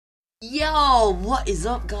Yo, what is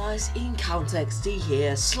up guys, EncounterXD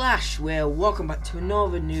here, /Will, welcome back to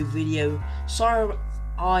another new video. Sorry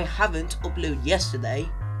I haven't uploaded yesterday,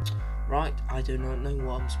 right, I do not know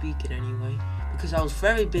what I'm speaking anyway, because I was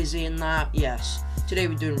very busy in that. Yes, today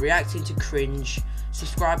we're doing reacting to cringe.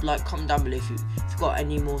 Subscribe, like, comment down below if you've got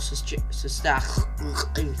any more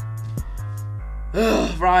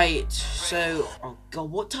right, so, oh god,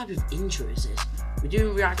 what type of intro is this? We're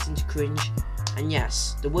doing reacting to cringe. And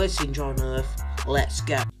yes, the worst intro on earth. Let's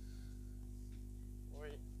go.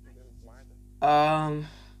 Oh.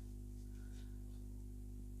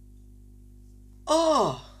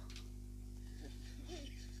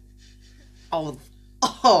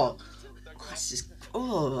 This is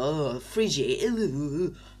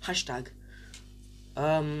frigid. Hashtag.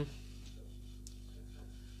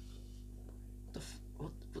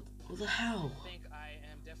 What the hell? I think I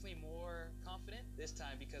am definitely more confident this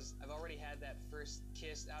time because I've already had that first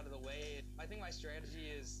kiss out of the way. I think my strategy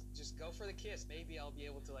is just go for the kiss. Maybe I'll be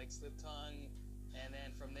able to like slip tongue, and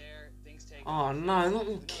then from there things take Oh off. no, not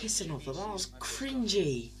more kissing off them. That was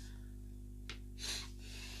cringy.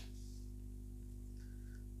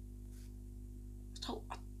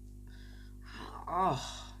 Oh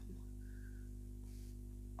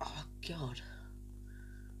god.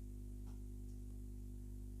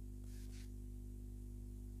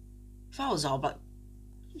 If I was all about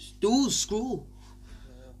do school.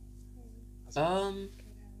 Good. What's your name?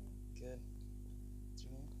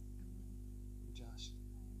 I'm Josh.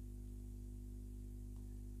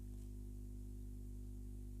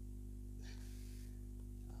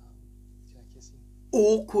 Can I kiss you?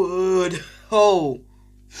 Awkward. Oh.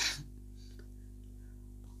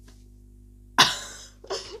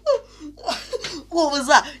 What was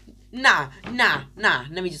that? Nah.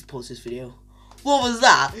 Let me just pause this video. What was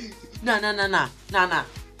that? Nah.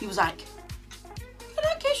 He was like, can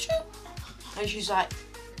I kiss you? And she's like,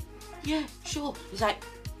 yeah, sure. He's like,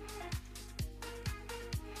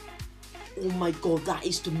 oh my god, that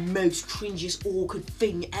is the most cringiest, awkward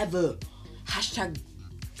thing ever. Hashtag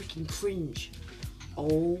freaking cringe.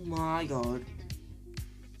 Oh my god.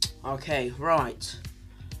 Okay, right.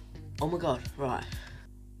 Oh my god, right.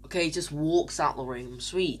 Okay, he just walks out the room.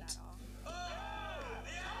 Sweet.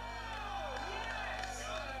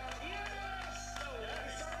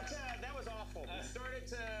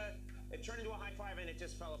 It turned into a high five and it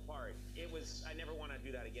just fell apart. I never want to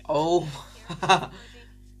do that again. Oh. That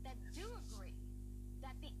do agree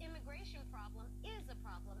that the immigration problem is a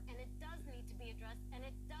problem and it does need to be addressed and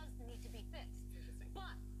it does need to be fixed.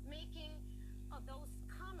 But making those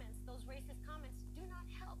comments, those racist comments, do not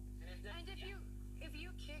help. And if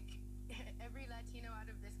you kick every Latino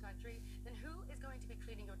out of this country, then who is going to be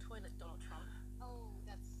cleaning your toilet, Donald Trump? Oh,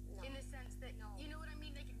 that's no. In the sense that you know what I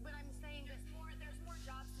mean. Like when I'm saying there's more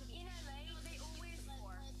jobs to be in LA. They always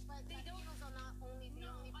but they don't. Those are not only the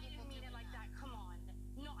only people. I didn't mean it like that. Come on.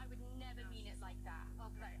 No, I would never mean it like that.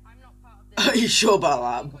 Okay, I'm not part of this. Are you sure about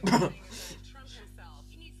that? Trump himself.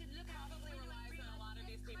 He needs to look at probably relies on a lot of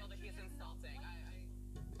these people that he's insulting.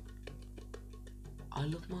 I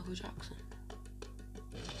love Michael Jackson.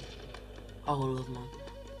 Oh, I love Michael.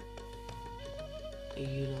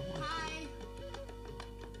 You love Michael.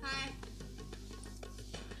 Hi.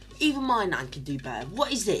 Even my nan can do better.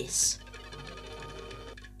 What is this?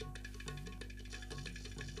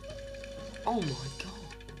 Oh my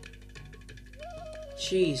god.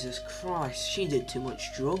 Jesus Christ, she did too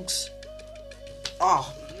much drugs.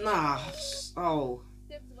 Oh, nah. Oh.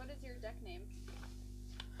 Dibs, what is your deck name?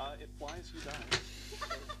 It flies, you die.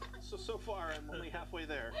 So far, I'm only halfway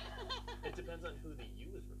there. It depends on who the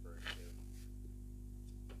you is referring to.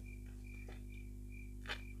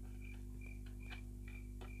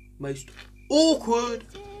 Most awkward.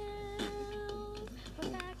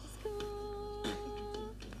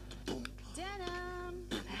 Denim,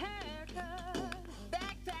 haircut,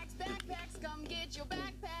 backpacks, come get your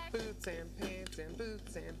backpack. Boots and pants and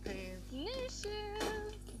boots and pants. New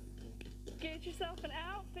shoes, get yourself an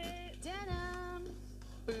outfit. Denim.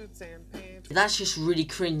 Boots and pants. That's just really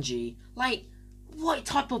cringy. Like, what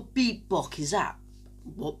type of beatbox is that?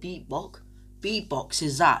 What beatbox? Beatbox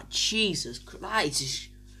is that? Jesus Christ, that is just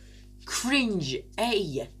cringe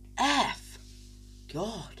AF.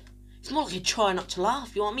 God. It's more like you try not to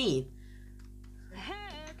laugh, you know what I mean?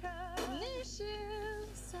 Haircut, new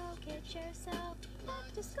shoes, so get yourself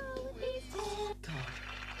back to school with these two. God.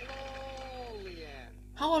 Hello, Leanne.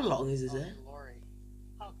 How long is this? Lori.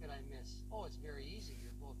 How could I miss? Oh, it's very easy.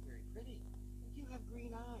 You're both very pretty. You have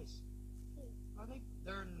green eyes. Are they?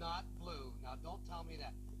 They're not blue. Now, don't tell me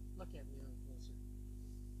that. Look at me a little closer.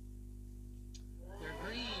 They're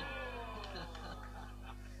green.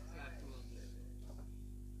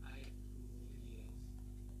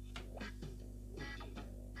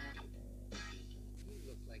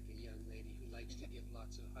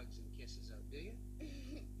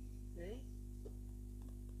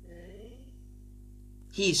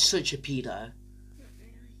 He is such a pedo. Not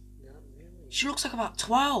really. She looks like about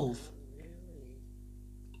 12. Not really.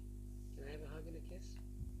 Can I have a hug and a kiss?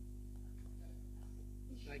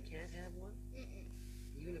 I can't have one?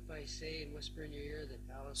 Even if I say and whisper in your ear that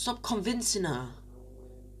Alice... Stop convincing her.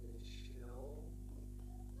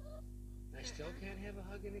 I still can't have a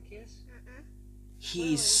hug and a kiss?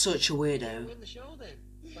 He is such a weirdo. Win the show then.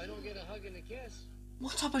 If I don't get a hug and a kiss.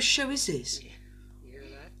 What type of show is this? You hear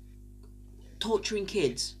that? Torturing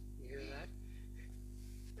kids. You hear that?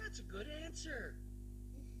 That's a good answer.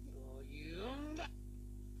 Oh, you...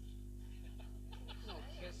 No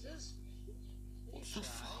kisses? What the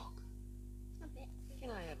fuck? Can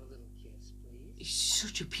I have a little kiss, please? He's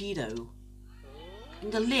such a pedo. Oh. In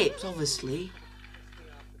the lips, obviously. Stay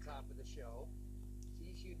off the top of the show.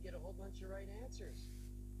 See, so you'd get a whole bunch of right answers.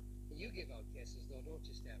 You give out kisses, though, don't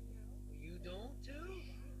you, Stephanie? You don't, too?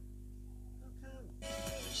 How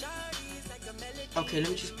come? Okay, let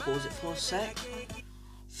me just pause it for a sec.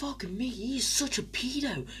 Fucking me, he's such a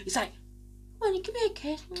pedo. It's like, well, give me a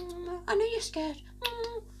kiss. I know you're scared.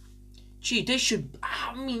 Gee, they should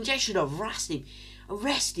arrest him.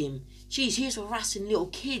 Arrest him. Jeez, he's harassing little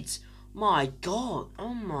kids. My God.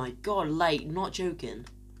 Oh my God, like, not joking.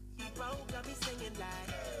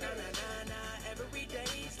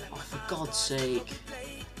 Oh, for God's sake.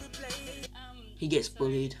 He gets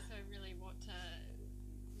bullied. So really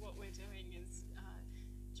what we're doing is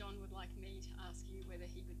John would like me to ask you whether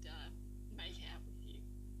he would make out with you.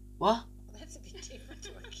 What? Well, that's a bit different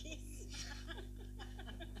to a kiss.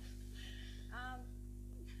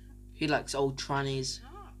 He likes old trannies.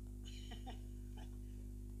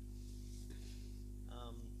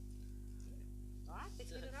 Alright,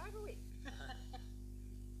 let's get it over with.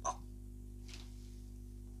 No,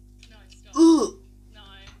 stop. Ugh. No,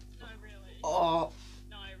 really. Oh.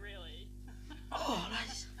 No, really. Oh,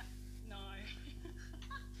 that's... No.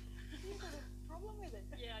 You've got a problem with it.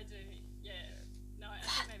 Yeah, I do. Yeah. No, I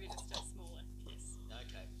think maybe just a smaller kiss.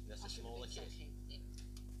 Okay, that's a smaller kiss.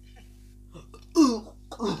 Oh.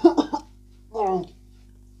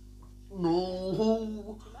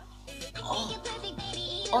 No.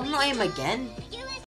 Oh, not him again.